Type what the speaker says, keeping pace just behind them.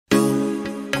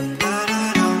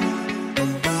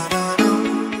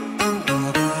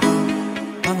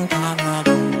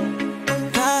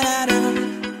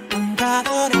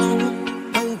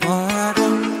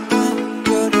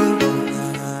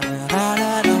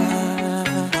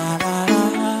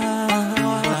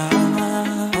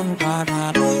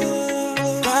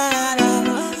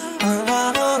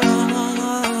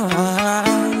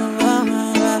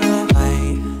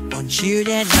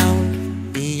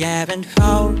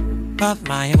of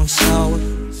my own soul,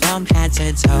 from head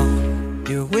to toe.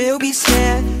 You will be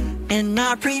scared and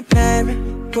not prepared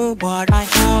for what I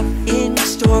have in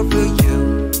store for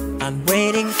you. I'm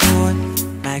waiting for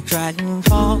my dragon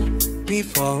fall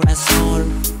before I soar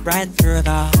right through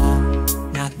the hall.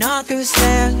 Knock, knock, who's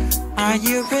there? Are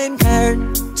you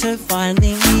prepared to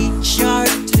finally reach your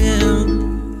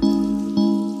doom?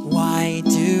 Why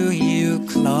do you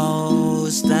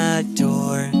close the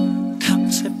door? Come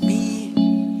to me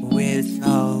with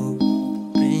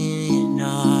open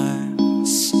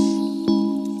arms.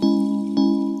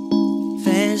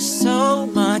 There's so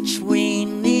much we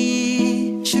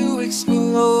need to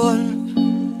explore.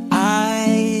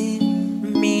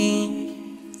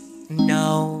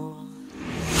 No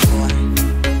more.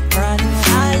 But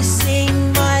I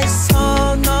sing my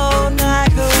song all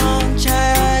night long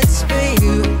just for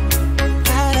you.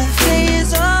 But a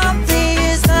phase of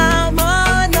these I'm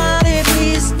not if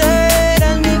we stayed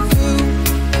and we flew.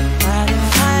 But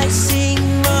I sing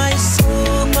my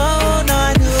song all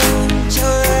night long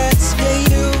just for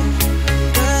you.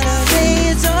 But a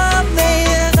phase of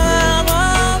these I'm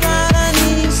not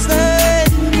if we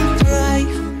stayed right.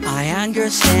 I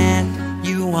understand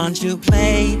you want to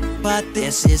play, but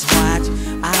this is what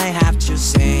I have to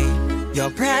say. Your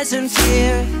presence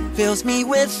here fills me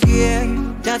with fear.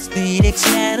 That's the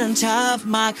extent of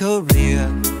my career.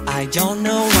 I don't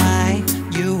know why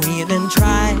you even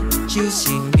try to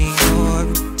sing me your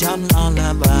dumb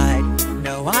lullaby.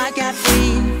 No, I got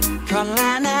free.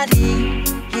 Calamity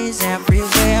is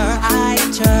everywhere I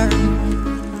turn.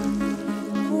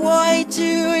 Why do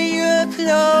you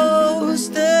close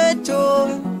the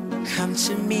door? Come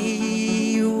to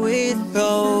me with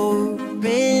those